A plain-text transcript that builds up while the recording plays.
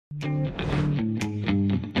Welcome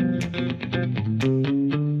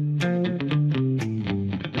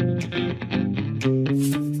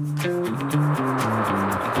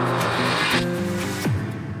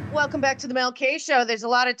back to the Mel K Show. There's a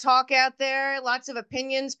lot of talk out there, lots of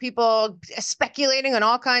opinions, people speculating on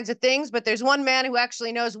all kinds of things, but there's one man who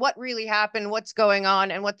actually knows what really happened, what's going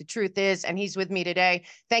on, and what the truth is, and he's with me today.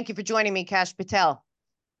 Thank you for joining me, Kash Patel.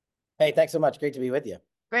 Hey, thanks so much. Great to be with you.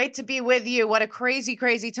 Great to be with you. What a crazy,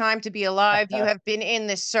 crazy time to be alive. You have been in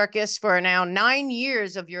this circus for now 9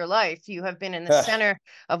 years of your life. You have been in the center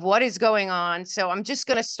of what is going on. So I'm just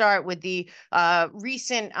going to start with the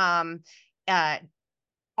recent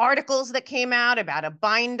articles that came out about a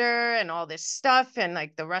binder and all this stuff and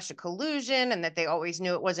like the Russia collusion and that they always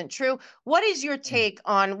knew it wasn't true. What is your take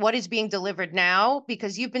on what is being delivered now?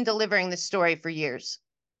 Because you've been delivering this story for years.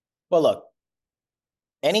 Well, look,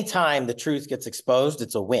 anytime the truth gets exposed,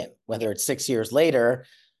 it's a win, whether it's 6 years later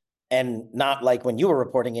and not like when you were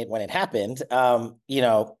reporting it when it happened.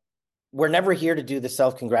 We're never here to do the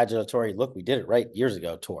self-congratulatory, look, we did it right years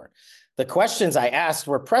ago tour. The questions I asked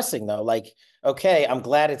were pressing, though, like, okay, I'm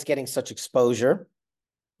glad it's getting such exposure,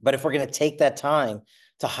 but if we're going to take that time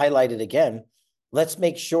to highlight it again, let's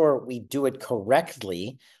make sure we do it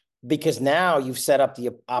correctly, because now you've set up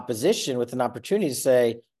the opposition with an opportunity to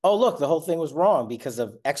say, oh, look, the whole thing was wrong because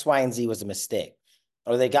of X, Y, and Z was a mistake,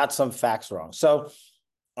 or they got some facts wrong. So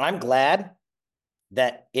I'm glad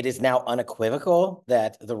that it is now unequivocal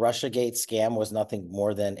that the Russiagate scam was nothing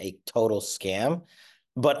more than a total scam,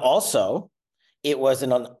 but also it was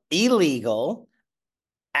an illegal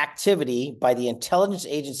activity by the intelligence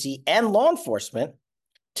agency and law enforcement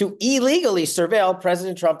to illegally surveil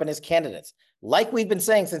President Trump and his candidates. Like we've been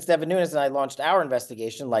saying since Devin Nunes and I launched our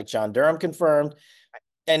investigation, like John Durham confirmed,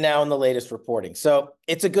 and now in the latest reporting. So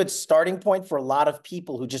it's a good starting point for a lot of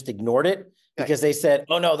people who just ignored it because they said,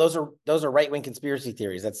 oh no, those are right-wing conspiracy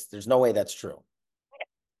theories. There's no way that's true.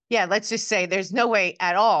 Yeah, let's just say there's no way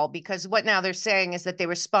at all, because what now they're saying is that they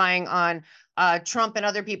were spying on Trump and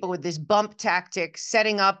other people with this bump tactic,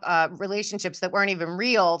 setting up relationships that weren't even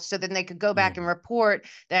real, so then they could go back and report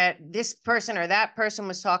that this person or that person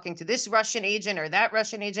was talking to this Russian agent or that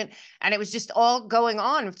Russian agent. And it was just all going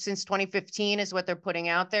on since 2015 is what they're putting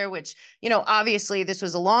out there, which, obviously this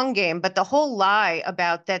was a long game, but the whole lie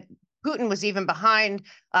about that Putin was even behind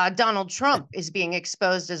Donald Trump is being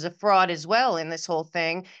exposed as a fraud as well in this whole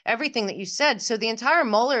thing, everything that you said. So the entire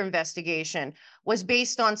Mueller investigation was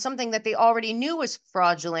based on something that they already knew was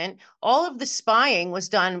fraudulent. All of the spying was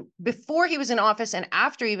done before he was in office and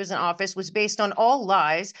after he was in office was based on all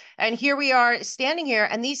lies. And here we are standing here,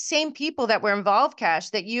 and these same people that were involved, Kash,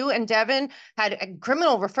 that you and Devin had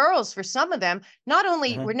criminal referrals for some of them, not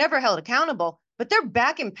only were never held accountable, but they're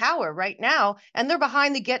back in power right now, and they're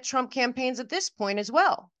behind the Get Trump campaigns at this point as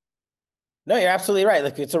well. No, you're absolutely right.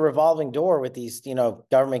 Like, it's a revolving door with these,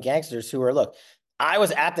 government gangsters who are, look, I was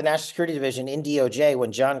at the National Security Division in DOJ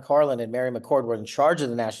when John Carlin and Mary McCord were in charge of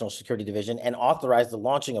the National Security Division and authorized the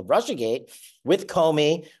launching of Russiagate with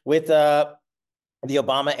Comey, with the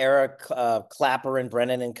Obama era Clapper and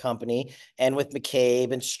Brennan and company, and with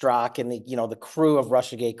McCabe and Strzok and the crew of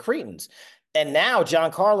Russiagate cretins. And now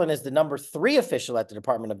John Carlin is the number 3 official at the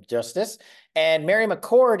Department of Justice. And Mary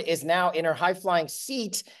McCord is now in her high-flying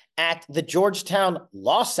seat at the Georgetown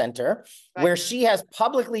Law Center, where she has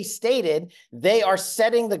publicly stated they are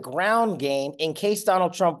setting the ground game in case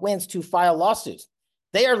Donald Trump wins to file lawsuits.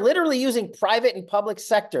 They are literally using private and public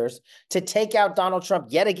sectors to take out Donald Trump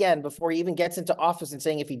yet again before he even gets into office, and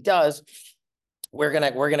saying if he does, we're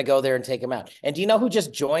gonna go there and take him out. And do you know who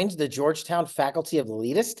just joined the Georgetown Faculty of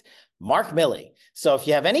Elitist? Mark Milley. So if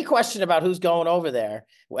you have any question about who's going over there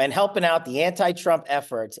and helping out the anti-Trump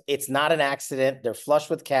efforts, it's not an accident. They're flush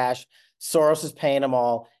with cash. Soros is paying them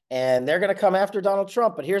all, and they're going to come after Donald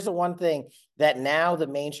Trump. But here's the one thing that now the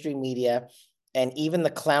mainstream media and even the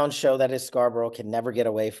clown show that is Scarborough can never get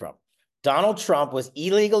away from. Donald Trump was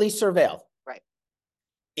illegally surveilled. Right.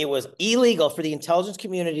 It was illegal for the intelligence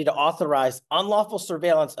community to authorize unlawful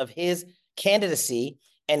surveillance of his candidacy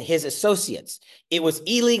and his associates. It was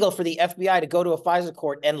illegal for the FBI to go to a FISA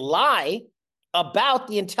court and lie about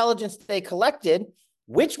the intelligence they collected,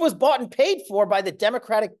 which was bought and paid for by the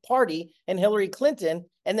Democratic Party and Hillary Clinton.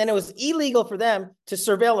 And then it was illegal for them to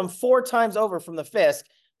surveil him 4 times over from the FISC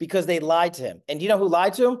because they lied to him. And do you know who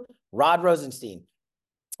lied to him? Rod Rosenstein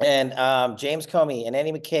and James Comey and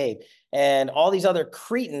Andy McCabe and all these other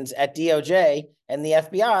cretins at DOJ and the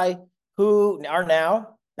FBI who are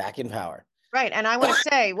now back in power. Right. And I want to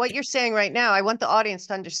say what you're saying right now. I want the audience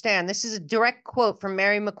to understand. This is a direct quote from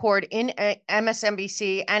Mary McCord in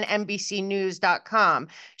MSNBC and NBCnews.com.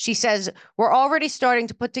 She says, "We're already starting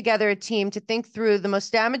to put together a team to think through the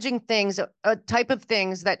most damaging things, a type of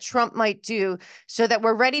things that Trump might do so that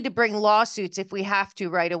we're ready to bring lawsuits if we have to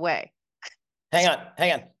right away." Hang on,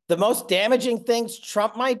 hang on. The most damaging things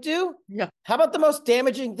Trump might do? Yeah. How about the most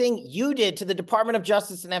damaging thing you did to the Department of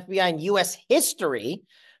Justice and FBI in US history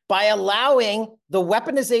by allowing the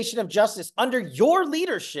weaponization of justice under your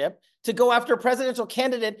leadership to go after a presidential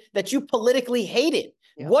candidate that you politically hated?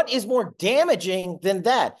 Yeah. What is more damaging than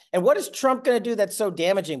that? And what is Trump going to do that's so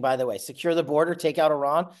damaging, by the way? Secure the border, take out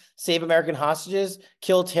Iran, save American hostages,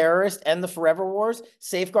 kill terrorists, end the forever wars,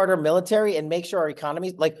 safeguard our military, and make sure our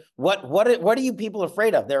economy, like what are you people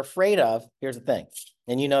afraid of? They're afraid of, here's the thing,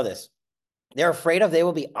 and you know this, they're afraid of they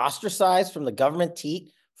will be ostracized from the government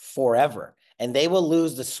teat forever. And they will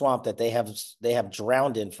lose the swamp that they have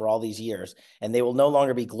drowned in for all these years, and they will no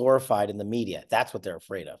longer be glorified in the media. That's what they're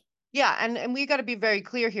afraid of. Yeah, and we got to be very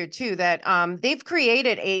clear here too that they've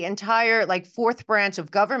created a entire like fourth branch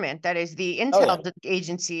of government that is the Oh yeah. intel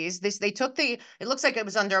agencies. They took it looks like it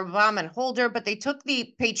was under Obama and Holder, but they took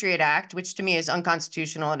the Patriot Act, which to me is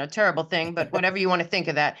unconstitutional and a terrible thing, but whatever you want to think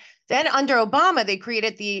of that. Then under Obama, they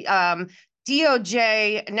created the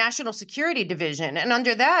DOJ National Security Division, and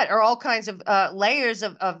under that are all kinds of layers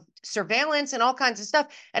of surveillance and all kinds of stuff.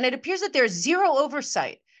 And it appears that there's zero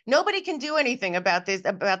oversight. Nobody can do anything about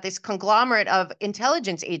this conglomerate of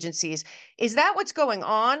intelligence agencies. Is that what's going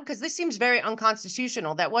on? Because this seems very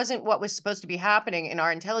unconstitutional. That wasn't what was supposed to be happening in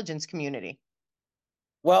our intelligence community.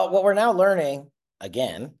 Well, what we're now learning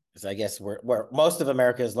again, is I guess where most of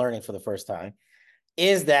America is learning for the first time,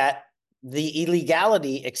 is that the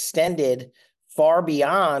illegality extended far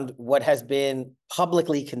beyond what has been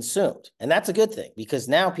publicly consumed. And that's a good thing, because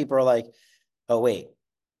now people are like, oh, wait,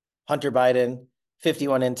 Hunter Biden,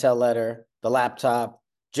 51 Intel letter, the laptop,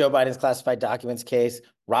 Joe Biden's classified documents case,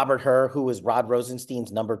 Robert Hur, who was Rod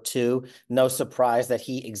Rosenstein's number 2. No surprise that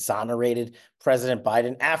he exonerated President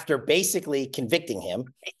Biden after basically convicting him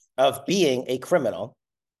of being a criminal.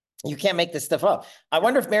 You can't make this stuff up. I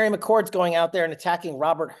wonder if Mary McCord's going out there and attacking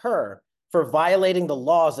Robert Hur for violating the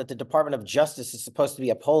laws that the Department of Justice is supposed to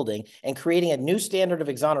be upholding and creating a new standard of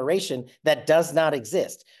exoneration that does not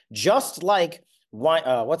exist. Just like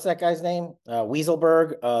what's that guy's name?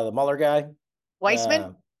 Weaselberg, the Mueller guy.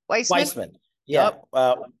 Weissman? Weissman. Yeah.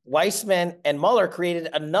 Weissman and Mueller created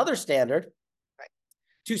another standard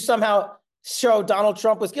to somehow show Donald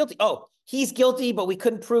Trump was guilty. Oh, he's guilty, but we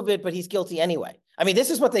couldn't prove it, but he's guilty anyway. I mean, this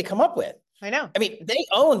is what they come up with. I know. I mean, they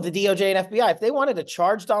own the DOJ and FBI. If they wanted to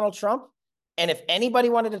charge Donald Trump, and if anybody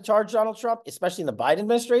wanted to charge Donald Trump, especially in the Biden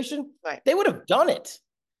administration, they would have done it.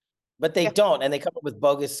 But they don't, and they come up with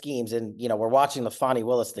bogus schemes. And, you know, we're watching the Fonnie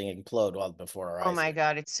Willis thing implode before our eyes. Oh, my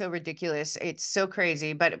God. It's so ridiculous. It's so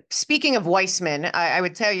crazy. But speaking of Weissman, I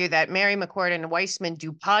would tell you that Mary McCord and Weissman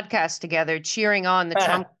do podcasts together cheering on the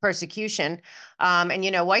Trump persecution. And, you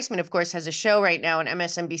know, Weissman, of course, has a show right now on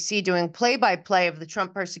MSNBC doing play-by-play of the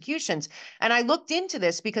Trump persecutions. And I looked into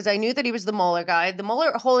this because I knew that he was the Mueller guy. The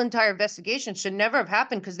Mueller whole entire investigation should never have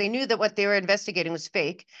happened because they knew that what they were investigating was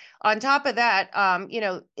fake. On top of that, you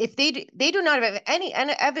know, if they do not have any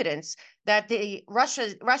evidence that the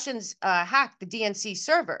Russians hacked the DNC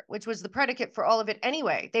server, which was the predicate for all of it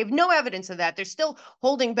anyway. They have no evidence of that. They're still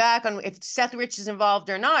holding back on if Seth Rich is involved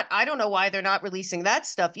or not. I don't know why they're not releasing that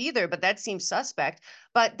stuff either, but that seems suspect.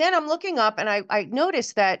 But then I'm looking up and I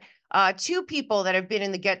noticed that two people that have been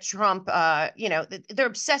in the Get Trump, you know, they're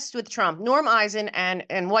obsessed with Trump, Norm Eisen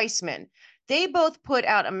and Weissman. They both put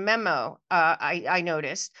out a memo, I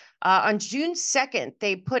noticed. On June 2nd,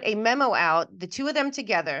 they put a memo out, the two of them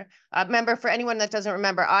together. Remember, for anyone that doesn't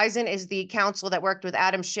remember, Eisen is the counsel that worked with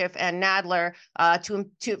Adam Schiff and Nadler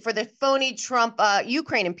for the phony Trump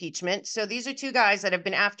Ukraine impeachment. So these are two guys that have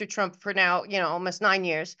been after Trump for now, you know, almost 9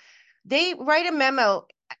 years. They write a memo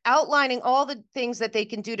outlining all the things that they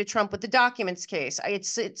can do to Trump with the documents case.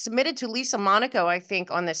 It's submitted to Lisa Monaco, I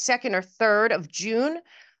think, on the 2nd or 3rd of June.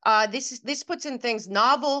 This puts in things,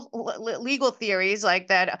 novel legal theories like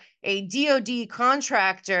that a DOD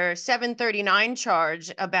contractor 739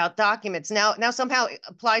 charge about documents now somehow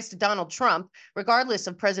applies to Donald Trump, regardless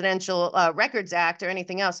of Presidential Records Act or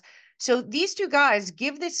anything else. So these two guys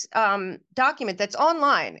give this document that's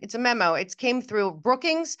online. It's a memo. It came through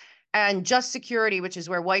Brookings and Just Security, which is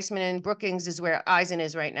where Weissman and Brookings is where Eisen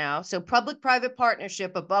is right now. So public-private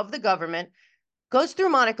partnership above the government. Goes through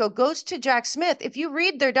Monaco, goes to Jack Smith. If you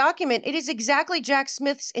read their document, it is exactly Jack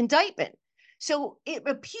Smith's indictment. So it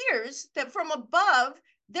appears that from above,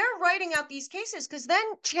 they're writing out these cases because then,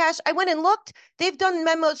 Cash, I went and looked. They've done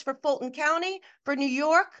memos for Fulton County, for New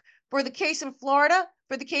York, for the case in Florida,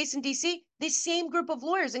 for the case in DC. This same group of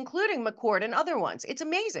lawyers, including McCord and other ones. It's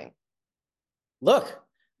amazing. Look,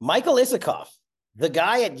 Michael Isikoff, the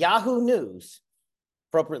guy at Yahoo News,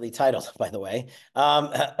 appropriately titled, by the way,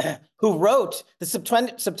 who wrote the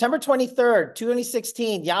September 23rd,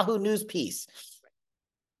 2016 Yahoo News piece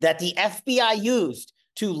that the FBI used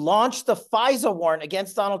to launch the FISA warrant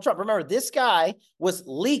against Donald Trump. Remember, this guy was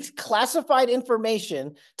leaked classified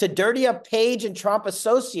information to dirty up Page and Trump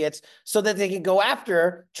associates so that they could go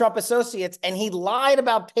after Trump associates. And he lied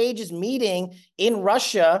about Page's meeting in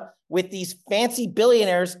Russia with these fancy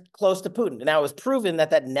billionaires close to Putin. Now, it was proven that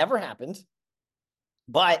that never happened.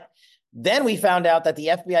 But then we found out that the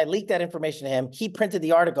FBI leaked that information to him. He printed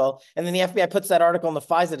the article, and then the FBI puts that article in the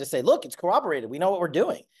FISA to say, look, it's corroborated. We know what we're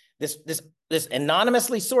doing. This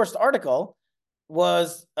anonymously sourced article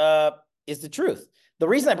is the truth. The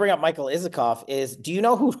reason I bring up Michael Isikoff is, do you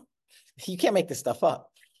know who, you can't make this stuff up.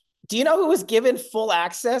 Do you know who was given full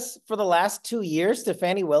access for the last 2 years to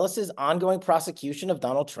Fani Willis's ongoing prosecution of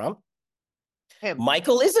Donald Trump? Him.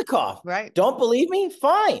 Michael Isikoff. Right. Don't believe me?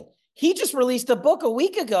 Fine. He just released a book a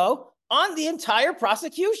week ago on the entire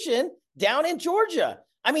prosecution down in Georgia.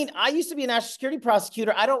 I mean, I used to be a national security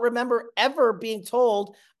prosecutor. I don't remember ever being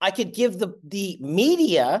told I could give the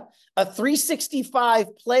media a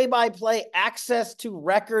 365 play-by-play access to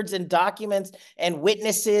records and documents and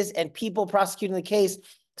witnesses and people prosecuting the case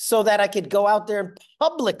so that I could go out there and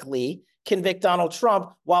publicly convict Donald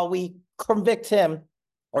Trump while we convict him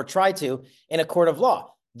or try to in a court of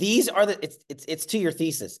law. These are it's to your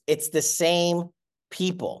thesis. It's the same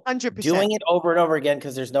people 100%. Doing it over and over again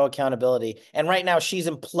because there's no accountability. And right now she's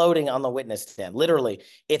imploding on the witness stand. Literally,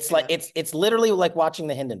 it's like it's literally like watching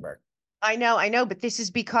the Hindenburg. I know, but this is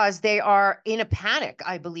because they are in a panic,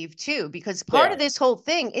 I believe, too, because part of this whole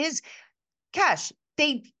thing is, Cash,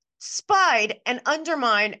 they spied and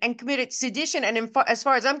undermined and committed sedition and, as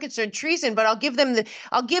far as I'm concerned, treason. But I'll give them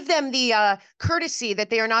the courtesy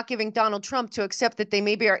that they are not giving Donald Trump to accept that they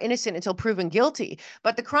maybe are innocent until proven guilty.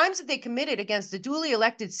 But the crimes that they committed against the duly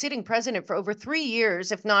elected sitting president for over 3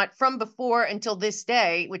 years, if not from before until this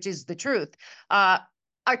day, which is the truth, are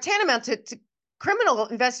tantamount to criminal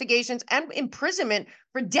investigations and imprisonment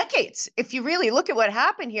for decades, if you really look at what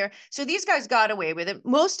happened here. So these guys got away with it.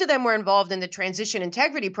 Most of them were involved in the Transition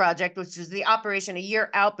Integrity Project, which was the operation a year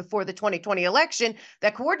out before the 2020 election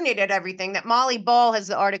that coordinated everything that Molly Ball has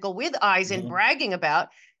the article with Eisen bragging about.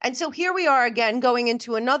 And so here we are again going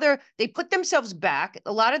into another, they put themselves back.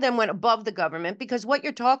 A lot of them went above the government because what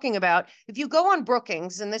you're talking about, if you go on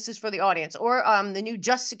Brookings, and this is for the audience, or the new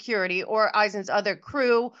Just Security or Eisen's other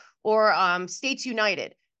crew, or States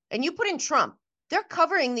United, and you put in Trump, they're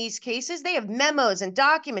covering these cases. They have memos and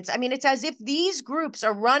documents. I mean, it's as if these groups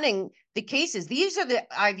are running the cases. These are the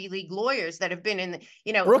Ivy League lawyers that have been in,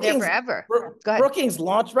 there forever. Go ahead. Brookings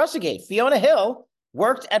launched Russiagate. Fiona Hill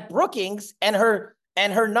worked at Brookings, and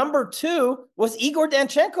her number two was Igor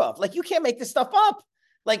Danchenko. Like, you can't make this stuff up.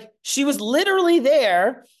 Like, she was literally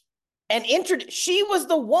there. And she was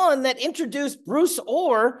the one that introduced Bruce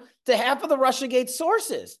Orr to half of the Russiagate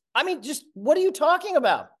sources. I mean, just what are you talking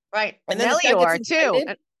about? Right. And Nellie Orr, too.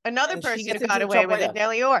 Another person who got away with it,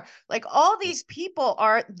 Nellie Orr. Like, all these people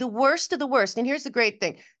are the worst of the worst. And here's the great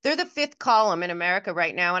thing. They're the fifth column in America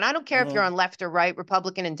right now. And I don't care if you're on left or right,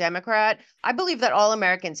 Republican and Democrat. I believe that all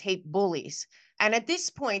Americans hate bullies. And at this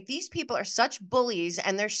point, these people are such bullies,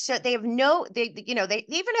 and they even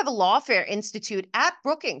have a lawfare institute at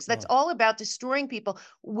Brookings that's all about destroying people,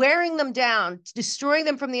 wearing them down, destroying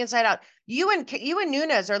them from the inside out. You and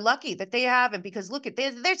Nunes are lucky that they haven't, because look at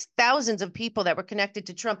there's thousands of people that were connected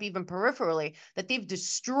to Trump, even peripherally, that they've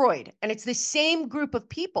destroyed, and it's the same group of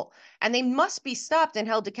people, and they must be stopped and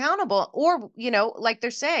held accountable. Or like they're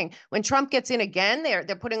saying, when Trump gets in again,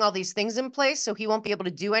 they're putting all these things in place so he won't be able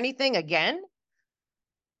to do anything again.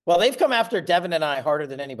 Well, they've come after Devin and I harder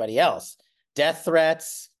than anybody else. Death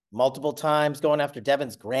threats, multiple times, going after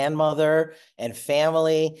Devin's grandmother and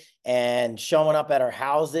family, and showing up at our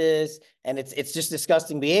houses. And it's just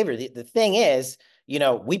disgusting behavior. The thing is,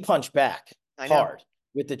 we punch back hard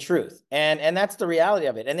with the truth. And that's the reality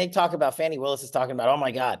of it. And they talk about, Fani Willis is talking about, oh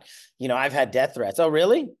my God, I've had death threats. Oh,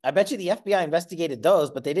 really? I bet you the FBI investigated those,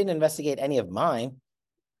 but they didn't investigate any of mine.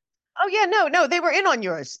 Oh, yeah, no, they were in on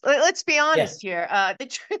yours. Let's be honest here. The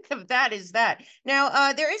truth of that is that.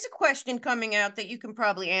 Now, there is a question coming out that you can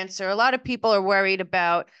probably answer. A lot of people are worried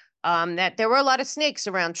about that there were a lot of snakes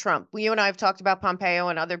around Trump. You and I have talked about Pompeo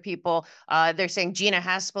and other people. They're saying Gina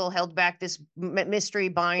Haspel held back this mystery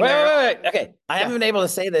binder. Wait. Okay, I Yeah, haven't been able to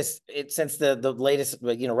say this since the latest,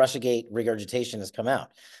 RussiaGate regurgitation has come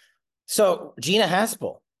out. So Gina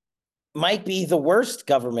Haspel might be the worst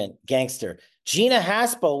government gangster. Gina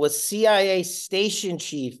Haspel was CIA station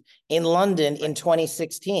chief in London in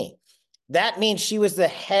 2016. That means she was the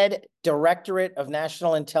head Directorate of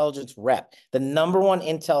National Intelligence rep, the #1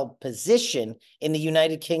 intel position in the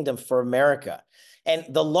United Kingdom for America. And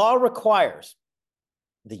the law requires,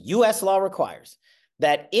 the US law requires,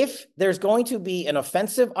 that if there's going to be an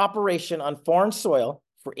offensive operation on foreign soil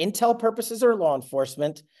for intel purposes or law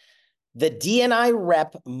enforcement, the DNI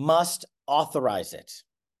rep must authorize it.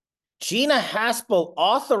 Gina Haspel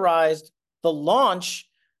authorized the launch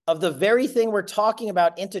of the very thing we're talking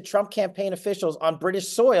about into Trump campaign officials on British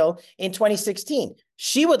soil in 2016.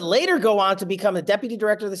 She would later go on to become the deputy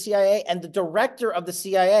director of the CIA and the director of the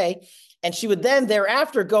CIA. And she would then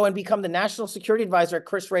thereafter go and become the national security advisor at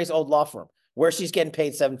Chris Wray's old law firm, where she's getting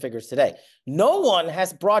paid 7 figures today. No one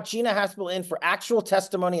has brought Gina Haspel in for actual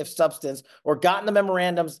testimony of substance or gotten the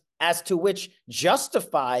memorandums as to which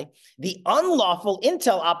justify the unlawful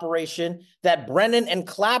intel operation that Brennan and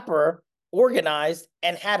Clapper organized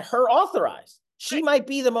and had her authorized. She might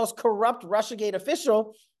be the most corrupt Russiagate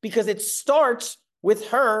official because it starts with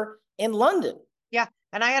her in London. yeah.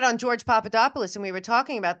 And I had on George Papadopoulos, and we were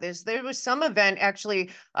talking about this. There was some event, actually,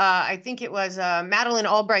 I think it was Madeleine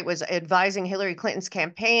Albright was advising Hillary Clinton's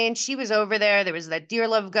campaign. She was over there. There was that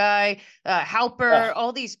Dearlove guy, Halper,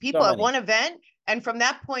 all these people at one event. And from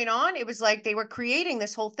that point on, it was like they were creating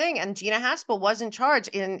this whole thing. And Gina Haspel was in charge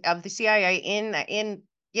of the CIA in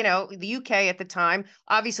the UK at the time.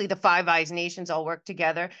 Obviously, the Five Eyes nations all work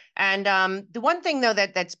together. And the one thing, though,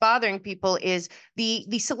 that's bothering people is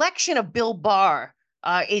the selection of Bill Barr.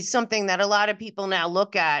 Is something that a lot of people now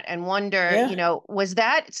look at and wonder, was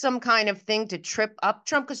that some kind of thing to trip up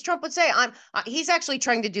Trump? Because Trump would say, he's actually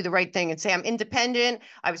trying to do the right thing and say, I'm independent.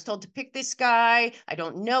 I was told to pick this guy. I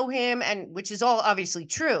don't know him, and which is all obviously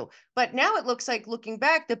true. But now it looks like, looking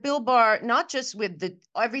back, that Bill Barr, not just with the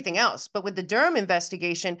everything else, but with the Durham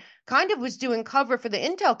investigation, kind of was doing cover for the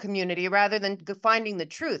intel community rather than finding the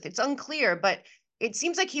truth. It's unclear, but it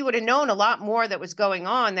seems like he would have known a lot more that was going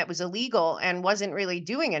on that was illegal and wasn't really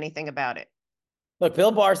doing anything about it. Look,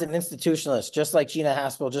 Bill Barr's an institutionalist, just like Gina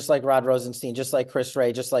Haspel, just like Rod Rosenstein, just like Chris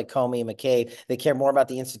Wray, just like Comey, McCabe. They care more about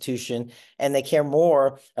the institution, and they care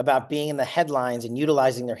more about being in the headlines and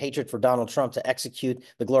utilizing their hatred for Donald Trump to execute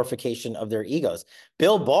the glorification of their egos.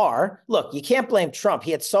 Bill Barr, look, you can't blame Trump.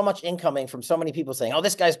 He had so much incoming from so many people saying, oh,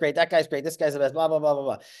 this guy's great, that guy's great, this guy's the best, blah, blah, blah, blah,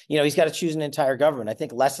 blah. He's got to choose an entire government. I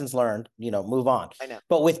think lessons learned, move on. I know.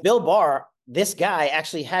 But with Bill Barr, this guy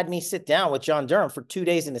actually had me sit down with John Durham for 2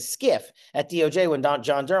 days in a skiff at DOJ when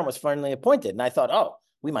John Durham was finally appointed. And I thought, oh,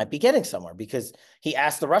 we might be getting somewhere, because he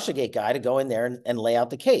asked the Russiagate guy to go in there and lay out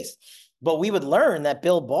the case. But we would learn that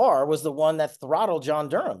Bill Barr was the one that throttled John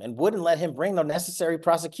Durham and wouldn't let him bring the necessary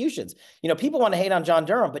prosecutions. People want to hate on John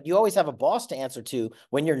Durham, but you always have a boss to answer to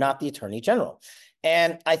when you're not the attorney general.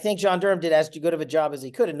 And I think John Durham did as good of a job as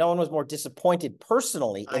he could, and no one was more disappointed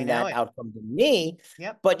personally in that outcome than me.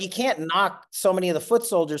 Yep. But you can't knock so many of the foot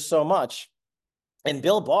soldiers so much. And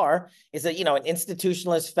Bill Barr is an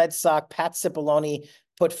institutionalist, FedSoc, Pat Cipollone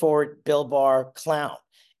put forward Bill Barr clown.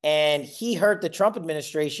 And he hurt the Trump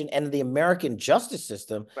administration and the American justice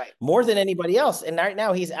system more than anybody else. And right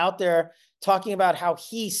now he's out there talking about how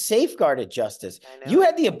he safeguarded justice. You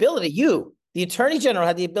had the ability, the attorney general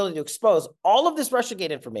had the ability to expose all of this Russiagate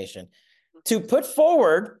information, to put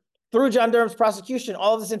forward through John Durham's prosecution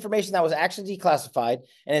all of this information that was actually declassified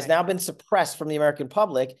and has now been suppressed from the American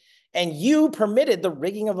public. And you permitted the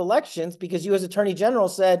rigging of elections because you, as attorney general,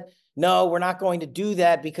 said, no, we're not going to do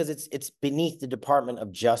that because it's beneath the Department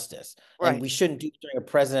of Justice. And we shouldn't do it during a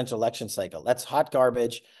presidential election cycle. That's hot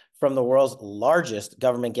garbage from the world's largest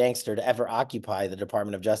government gangster to ever occupy the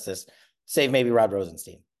Department of Justice, save maybe Rod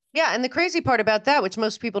Rosenstein. Yeah, and the crazy part about that, which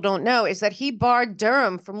most people don't know, is that he barred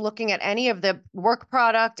Durham from looking at any of the work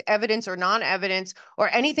product, evidence or non-evidence, or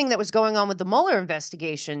anything that was going on with the Mueller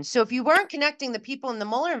investigation. So if you weren't connecting the people in the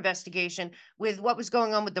Mueller investigation with what was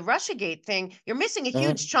going on with the Russiagate thing, you're missing a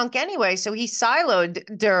huge chunk anyway. So he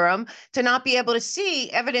siloed Durham to not be able to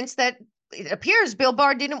see evidence that it appears Bill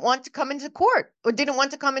Barr didn't want to come into court or didn't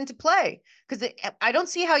want to come into play, because I don't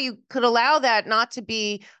see how you could allow that not to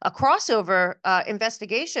be a crossover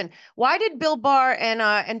investigation. Why did Bill Barr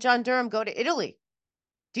and John Durham go to Italy?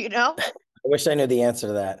 Do you know? I wish I knew the answer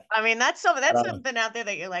to that. I mean, that's something out there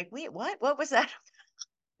that you're like, wait, what? What was that?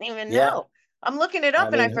 I don't even know. I'm looking it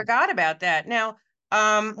up and I forgot about that. Now,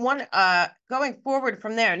 One going forward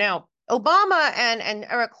from there. Now, Obama and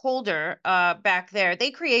Eric Holder back there,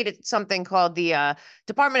 they created something called the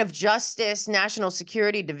Department of Justice National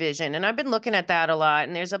Security Division. And I've been looking at that a lot.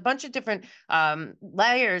 And there's a bunch of different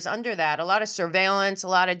layers under that, a lot of surveillance, a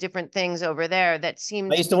lot of different things over there that seem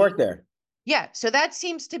I to used to be, work there. yeah. So that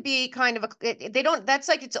seems to be kind of they don't, that's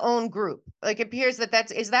like its own group. Like it appears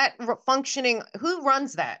that is that functioning? Who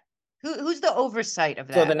runs that? Who's the oversight of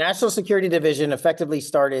So the that? National Security Division effectively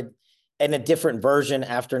started in a different version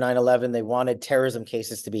after 9/11. They wanted terrorism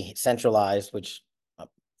cases to be centralized, which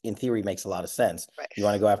in theory makes a lot of sense. Right. You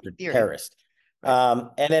want to go after Theory. terrorists. Right.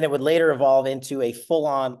 And then it would later evolve into a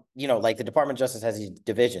full-on, like the Department of Justice has these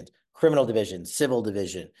divisions: criminal division, civil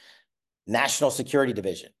division, national security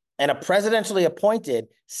division. And a presidentially appointed,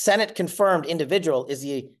 Senate confirmed individual is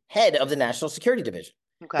the head of the National Security Division.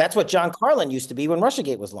 Okay. That's what John Carlin used to be when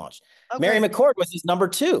Russiagate was launched. Mary Okay. McCord was his number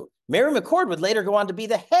two. Mary McCord would later go on to be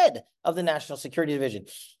the head of the National Security Division.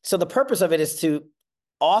 So the purpose of it is to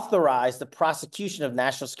authorize the prosecution of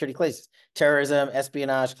national security cases, terrorism,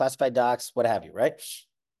 espionage, classified docs, what have you, right?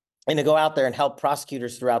 And to go out there and help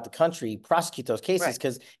prosecutors throughout the country prosecute those cases, Right.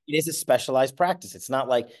 because it is a specialized practice. It's not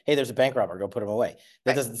like, hey, there's a bank robber, go put him away.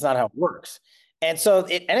 That's not how it works. And so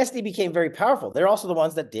NSD became very powerful. They're also the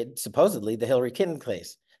ones that did supposedly the Hillary Clinton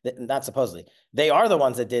case. Not supposedly. They are the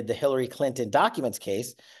ones that did the Hillary Clinton documents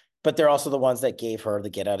case, but they're also the ones that gave her the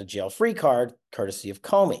get out of jail free card, courtesy of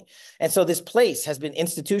Comey. And so this place has been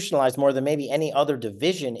institutionalized more than maybe any other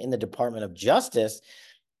division in the Department of Justice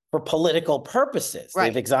for political purposes. Right.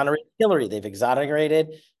 They've exonerated Hillary. They've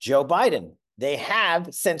exonerated Joe Biden. They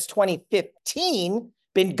have, since 2015,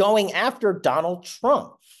 been going after Donald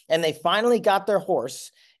Trump. And they finally got their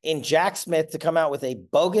horse in Jack Smith to come out with a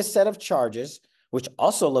bogus set of charges, which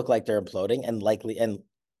also look like they're imploding, and likely and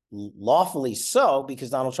lawfully so, because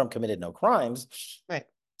Donald Trump committed no crimes. Right.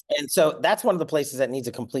 And so that's one of the places that needs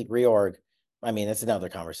a complete reorg. I mean, it's another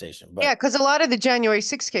conversation, but Yeah, because a lot of the January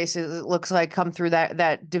 6 cases, it looks like, come through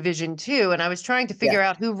that division too. And I was trying to yeah. figure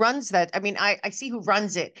out who runs that. I mean, I see who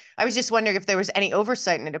runs it. I was just wondering if there was any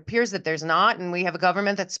oversight, and it appears that there's not. And we have a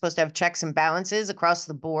government that's supposed to have checks and balances across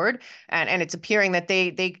the board. And it's appearing that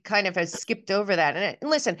they kind of has skipped over that. And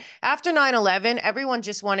listen, after 9/11, everyone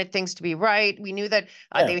just wanted things to be right. We knew that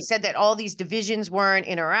Yeah. they said that all these divisions weren't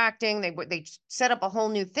interacting. They set up a whole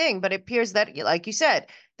new thing. But it appears that, like you said,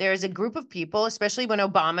 there's a group of people, especially when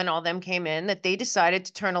Obama and all them came in, that they decided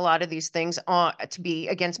to turn a lot of these things on to be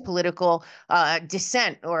against political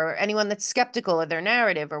dissent or anyone that's skeptical of their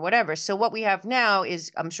narrative or whatever. So what we have now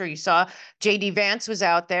is, I'm sure you saw, J.D. Vance was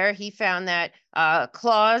out there. He found that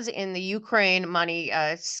clause in the Ukraine money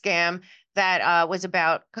scam that was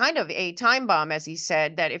about kind of a time bomb, as he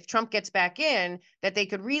said, that if Trump gets back in, that they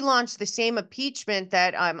could relaunch the same impeachment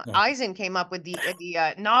that Eisen came up with,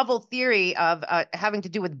 the novel theory of having to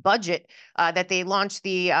do with budget, that they launched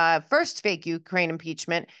the first fake Ukraine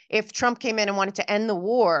impeachment. If Trump came in and wanted to end the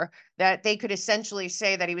war, that they could essentially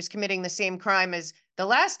say that he was committing the same crime as the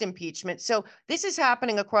last impeachment. So this is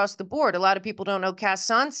happening across the board. A lot of people don't know Cass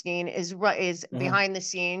Sunstein is behind the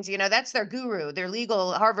scenes. You know, that's their guru, their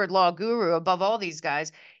legal Harvard law guru above all these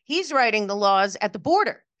guys. He's writing the laws at the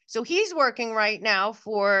border. So he's working right now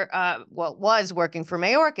for, was working for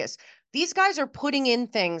Mayorkas. These guys are putting in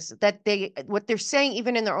things that what they're saying,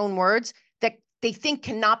 even in their own words, that they think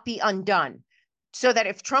cannot be undone. So that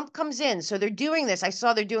if Trump comes in, so they're doing this. I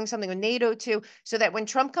saw they're doing something with NATO too, so that when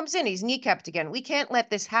Trump comes in, he's kneecapped again. We can't let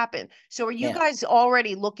this happen. So are you guys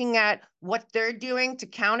already looking at what they're doing to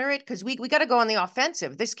counter it? Because we got to go on the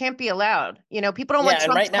offensive. This can't be allowed. You know, people don't want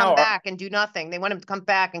Trump to come back and do nothing. They want him to come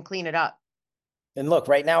back and clean it up. And look,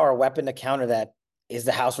 right now, our weapon to counter that is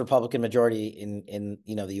the House Republican majority in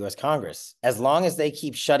the U.S. Congress. As long as they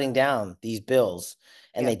keep shutting down these bills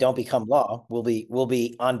and they don't become law, we'll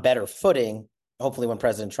be on better footing, hopefully, when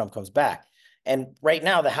President Trump comes back. And right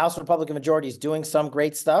now, the House Republican majority is doing some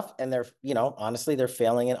great stuff, and they're, honestly, they're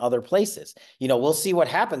failing in other places. We'll see what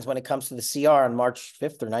happens when it comes to the CR on March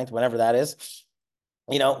 5th or 9th, whenever that is.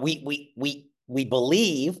 We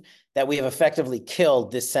believe that we have effectively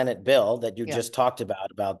killed this Senate bill that you just talked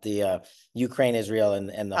about the Ukraine, Israel,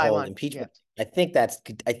 and the whole impeachment. Yeah.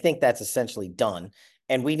 I think that's essentially done.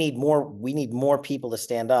 And we need more people to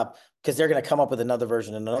stand up, because they're going to come up with another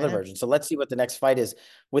version and another version. So let's see what the next fight is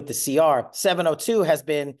with the CR. 702 has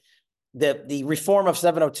been the reform of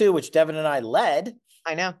 702, which Devin and I led.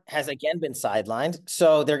 I know. Has again been sidelined.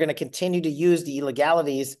 So they're going to continue to use the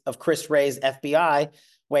illegalities of Chris Wray's FBI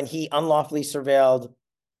when he unlawfully surveilled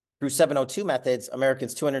through 702 methods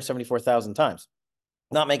Americans 274,000 times.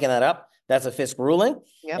 Not making that up. That's a Fisk ruling.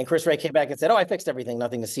 Yep. And Chris Wray came back and said, "Oh, I fixed everything.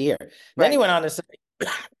 Nothing to see here." Then he went on to say,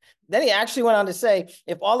 Then he actually went on to say,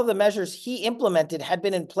 if all of the measures he implemented had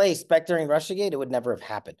been in place back during Russiagate, it would never have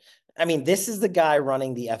happened. I mean, this is the guy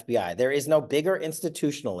running the FBI. There is no bigger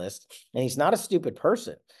institutionalist, and he's not a stupid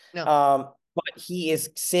person. No. But he is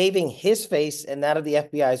saving his face and that of the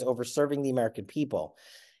FBI's over serving the American people.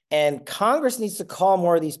 And Congress needs to call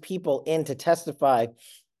more of these people in to testify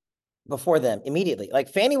before them immediately. Like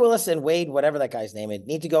Fannie Willis and Wade, whatever that guy's name is,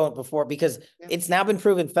 need to go before, because it's now been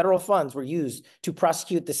proven federal funds were used to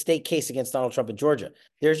prosecute the state case against Donald Trump in Georgia.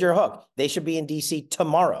 There's your hook. They should be in DC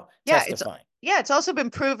tomorrow testifying. It's also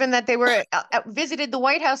been proven that they were visited the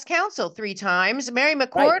White House counsel 3 times. Mary Right.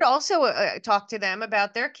 McCord also talked to them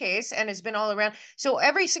about their case and has been all around. So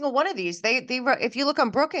every single one of these, they wrote, if you look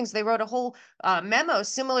on Brookings, they wrote a whole memo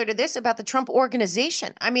similar to this about the Trump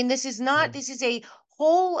organization. I mean, this is not, this is a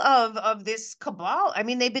whole of this cabal. I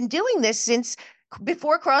mean, they've been doing this since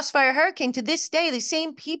before Crossfire Hurricane to this day, the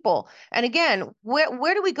same people. And again,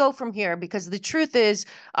 where do we go from here? Because the truth is,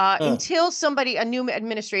 until a new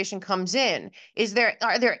administration comes in,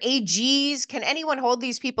 are there AGs? Can anyone hold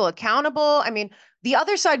these people accountable? I mean, the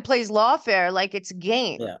other side plays lawfare like it's a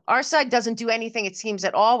game. Yeah. Our side doesn't do anything, it seems,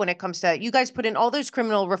 at all when it comes to that. You guys put in all those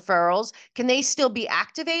criminal referrals. Can they still be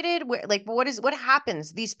activated? What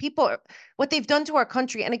happens? These people, what they've done to our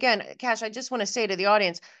country. And again, Kash, I just want to say to the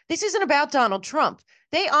audience, this isn't about Donald Trump.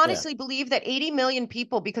 They honestly believe that 80 million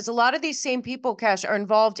people, because a lot of these same people, Kash, are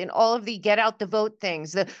involved in all of the get out the vote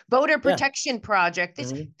things, the voter protection project.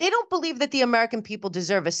 They don't believe that the American people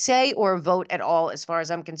deserve a say or a vote at all, as far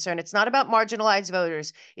as I'm concerned. It's not about marginalized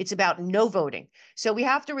voters. It's about no voting. So we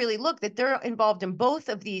have to really look that they're involved in both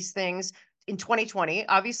of these things in 2020,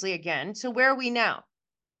 obviously, again. So where are we now?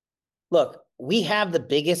 Look, we have the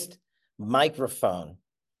biggest microphone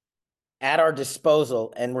at our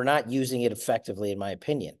disposal, and we're not using it effectively, in my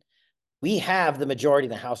opinion. We have the majority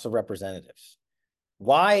in the House of Representatives.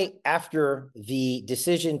 Why, after the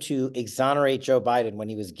decision to exonerate Joe Biden when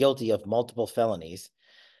he was guilty of multiple felonies,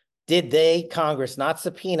 did Congress, not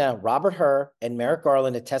subpoena Robert Hur and Merrick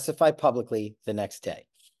Garland to testify publicly the next day?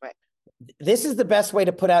 Right. This is the best way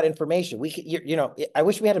to put out information. I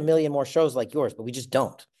wish we had a million more shows like yours, but we just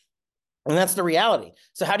don't. And that's the reality.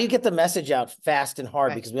 So how do you get the message out fast and hard?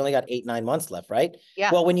 Right. Because we only got 8-9 months left, right?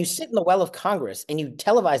 Yeah. Well, when you sit in the well of Congress and you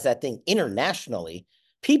televise that thing internationally,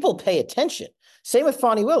 people pay attention. Same with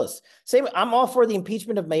Fannie Willis. I'm all for the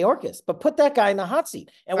impeachment of Mayorkas, but put that guy in the hot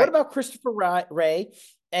seat. And what about Christopher Wray?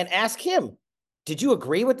 And ask him, did you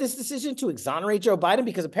agree with this decision to exonerate Joe Biden?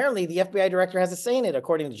 Because apparently the FBI director has a say in it,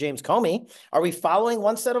 according to James Comey. Are we following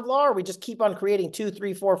one set of law, or we just keep on creating 2,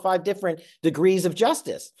 3, 4, 5 different degrees of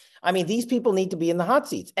justice? I mean, these people need to be in the hot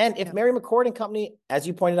seats. And if Mary McCord and company, as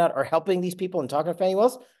you pointed out, are helping these people and talking to Fannie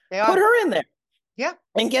Willis, put her in there. Yeah.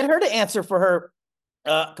 And get her to answer for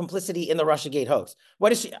her complicity in the Russiagate hoax.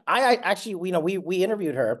 What is she? I actually, we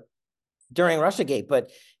interviewed her during Russiagate, but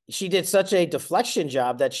she did such a deflection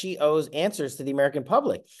job that she owes answers to the American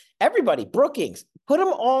public. Everybody, Brookings, put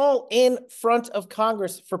them all in front of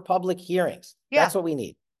Congress for public hearings. Yeah. That's what we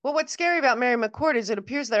need. Well, what's scary about Mary McCord is it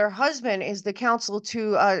appears that her husband is the counsel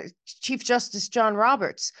to Chief Justice John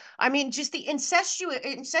Roberts. I mean, just the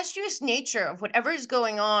incestuous nature of whatever is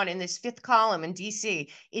going on in this fifth column in DC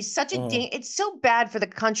is such it's so bad for the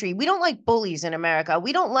country. We don't like bullies in America.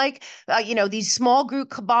 We don't like, these small group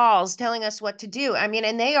cabals telling us what to do. I mean,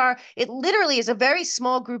 and it literally is a very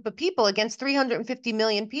small group of people against 350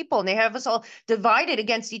 million people, and they have us all divided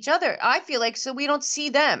against each other. I feel like, so we don't see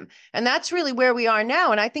them. And that's really where we are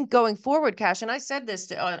now. And I think going forward, Kash, and I said this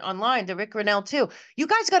online to Rick Grinnell too, you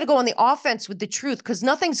guys got to go on the offense with the truth, because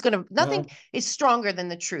nothing is stronger than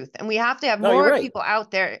the truth. And we have to have more people out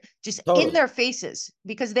there just in their faces,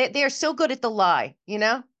 because they are so good at the lie,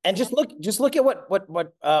 And just look at what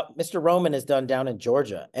Mr. Roman has done down in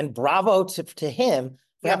Georgia, and bravo to him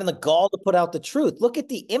for having the gall to put out the truth. Look at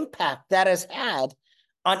the impact that has had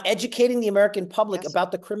on educating the American public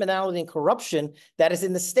about the criminality and corruption that is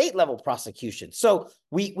in the state level prosecution. So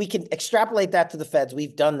we can extrapolate that to the feds.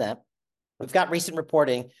 We've done that. We've got recent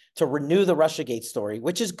reporting to renew the Russiagate story,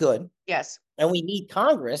 which is good. Yes. And we need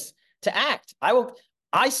Congress to act.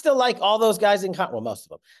 I still like all those guys in Congress, well, most of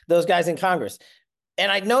them, those guys in Congress.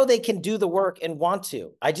 And I know they can do the work and want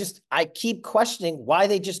to. I keep questioning why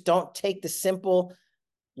they just don't take the simple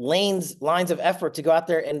lines of effort to go out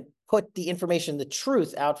there and put the information, the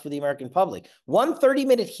truth out for the American public. 1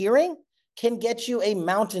 30-minute hearing can get you a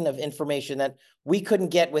mountain of information that we couldn't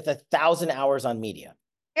get with 1,000 hours on media.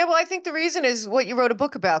 Yeah, well, I think the reason is what you wrote a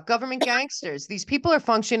book about, government gangsters. These people are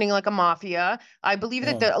functioning like a mafia. I believe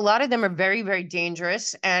that a lot of them are very, very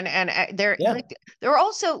dangerous. And they're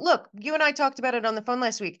also, look, you and I talked about it on the phone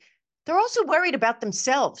last week. they're also worried about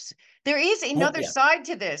themselves. There is Oh, another yeah. side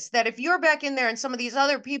to this, that if you're back in there and some of these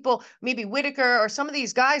other people, maybe Whitaker or some of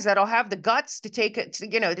these guys that'll have the guts to take it,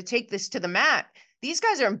 to take this to the mat, these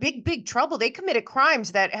guys are in big, big trouble. They committed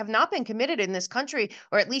crimes that have not been committed in this country,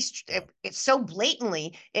 or at least it's so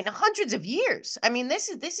blatantly in hundreds of years. I mean, this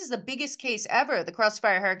is the biggest case ever, the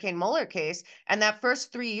Crossfire Hurricane Mueller case, and that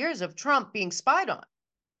first 3 years of Trump being spied on.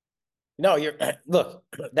 No, look,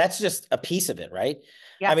 that's just a piece of it, right? I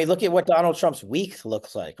Yeah, mean, look at what Donald Trump's week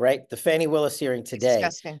looks like, right? The Fannie Willis hearing today,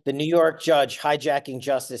 disgusting. the New York judge hijacking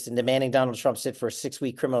justice and demanding Donald Trump sit for a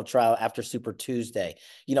 6-week criminal trial after Super Tuesday.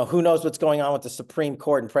 Who knows what's going on with the Supreme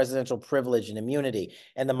Court and presidential privilege and immunity,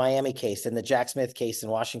 and the Miami case and the Jack Smith case in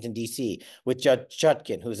Washington, D.C. with Judge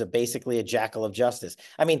Chutkan, who's basically a jackal of justice.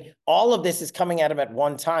 I mean, all of this is coming at him at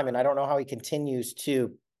one time, and I don't know how he continues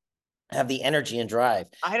to have the energy and drive.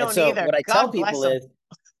 I And don't so either. what I tell God bless people him. is,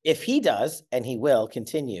 if he does, and he will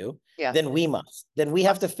continue, Yeah. then we must. Then we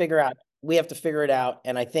have to figure it out.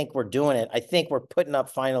 And I think we're doing it. I think we're putting up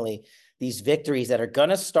finally these victories that are going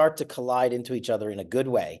to start to collide into each other in a good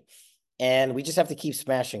way. And we just have to keep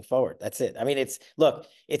smashing forward. That's it. I mean, it's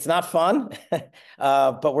not fun,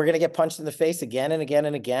 but we're going to get punched in the face again and again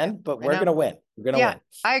and again, but we're going to win. We're going to win.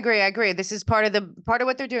 I agree. This is part of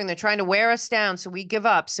what they're doing. They're trying to wear us down, so we give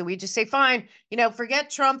up. So we just say, fine, forget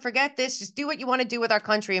Trump, forget this, just do what you want to do with our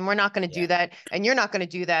country. And we're not going to do that. And you're not going to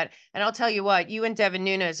do that. And I'll tell you what, you and Devin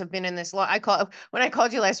Nunes have been in this law. When I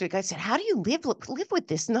called you last week, I said, how do you live with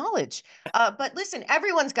this knowledge? But listen,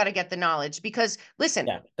 everyone's got to get the knowledge, because listen,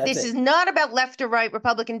 this is not about left or right,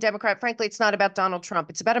 Republican, Democrat. Frankly, it's not about Donald Trump.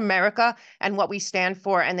 It's about America and what we stand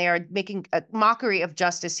for. And they are making a mockery of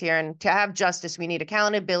justice here. And to have justice, we need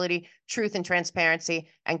accountability, truth, and transparency.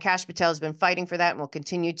 And Kash Patel has been fighting for that and will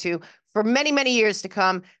continue to for many, many years to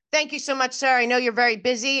come. Thank you so much, sir. I know you're very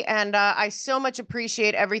busy, and I so much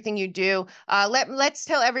appreciate everything you do. Let's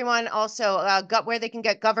tell everyone also where they can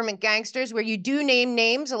get Government Gangsters, where you do name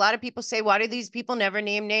names. A lot of people say, why do these people never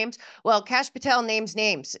name names? Well, Kash Patel names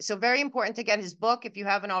names. So very important to get his book if you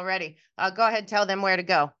haven't already. Go ahead, tell them where to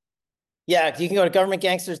go. Yeah, you can go to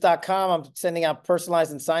governmentgangsters.com. I'm sending out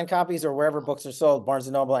personalized and signed copies, or wherever books are sold, Barnes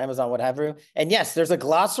 & Noble, Amazon, what have you. And yes, there's a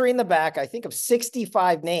glossary in the back, I think, of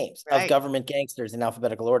 65 names of government gangsters in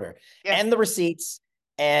alphabetical order, and the receipts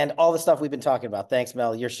and all the stuff we've been talking about. Thanks,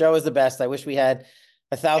 Mel. Your show is the best. I wish we had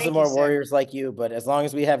 1,000 more warriors like you, but as long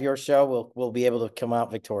as we have your show, we'll be able to come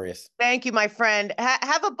out victorious. Thank you, my friend.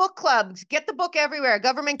 Have a book club. Get the book everywhere.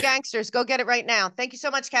 Government Gangsters. Go get it right now. Thank you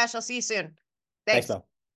so much, Kash. I'll see you soon. Thanks Mel.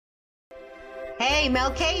 Hey, Mel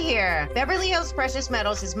K here. Beverly Hills Precious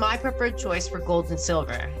Metals is my preferred choice for gold and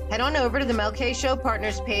silver. Head on over to the Mel K Show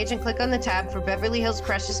Partners page and click on the tab for Beverly Hills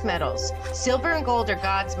Precious Metals. Silver and gold are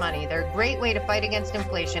God's money. They're a great way to fight against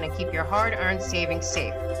inflation and keep your hard-earned savings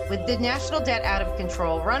safe. With the national debt out of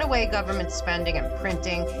control, runaway government spending and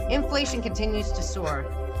printing, inflation continues to soar.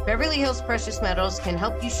 Beverly Hills Precious Metals can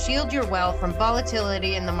help you shield your wealth from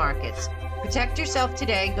volatility in the markets. Protect yourself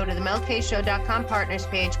today. Go to the melkshow.com partners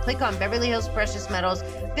page, click on Beverly Hills Precious Metals,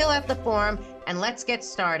 fill out the form, and let's get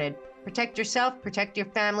started. Protect yourself, protect your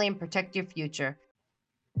family, and protect your future.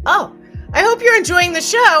 Oh, I hope you're enjoying the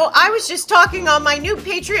show. I was just talking on my new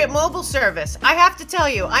Patriot mobile service. I have to tell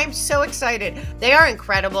you, I'm so excited. They are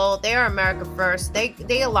incredible. They are America first.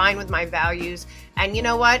 They align with my values. And you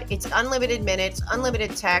know what? It's unlimited minutes,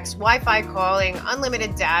 unlimited text, Wi-Fi calling,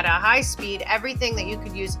 unlimited data, high speed, everything that you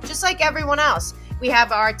could use, just like everyone else. We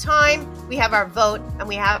have our time, we have our vote, and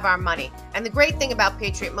we have our money. And the great thing about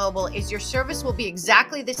Patriot Mobile is your service will be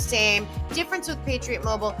exactly the same. Difference with Patriot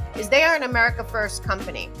Mobile is they are an America First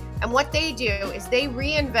company. And what they do is they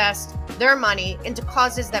reinvest their money into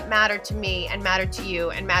causes that matter to me and matter to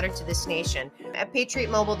you and matter to this nation. At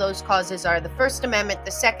Patriot Mobile, those causes are the First Amendment,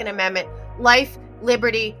 the Second Amendment, life,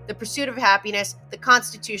 liberty, the pursuit of happiness, the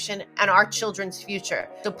Constitution, and our children's future.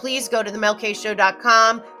 So please go to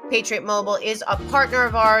themelkshow.com. Patriot Mobile is a partner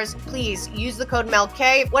of ours. Please use the code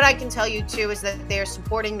MELK. What I can tell you too is that they are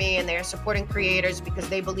supporting me and they are supporting creators because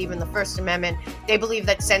they believe in the First Amendment. They believe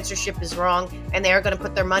that censorship is wrong and they are going to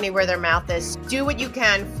put their money where their mouth is. Do what you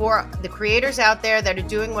can for the creators out there that are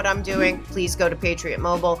doing what I'm doing. Please go to Patriot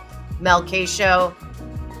Mobile, Mel K Show.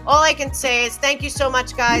 All I can say is thank you so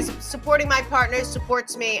much, guys. Supporting my partners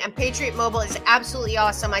supports me, and Patriot Mobile is absolutely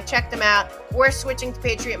awesome. I checked them out. We're switching to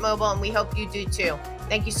Patriot Mobile, and we hope you do too.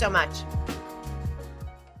 Thank you so much.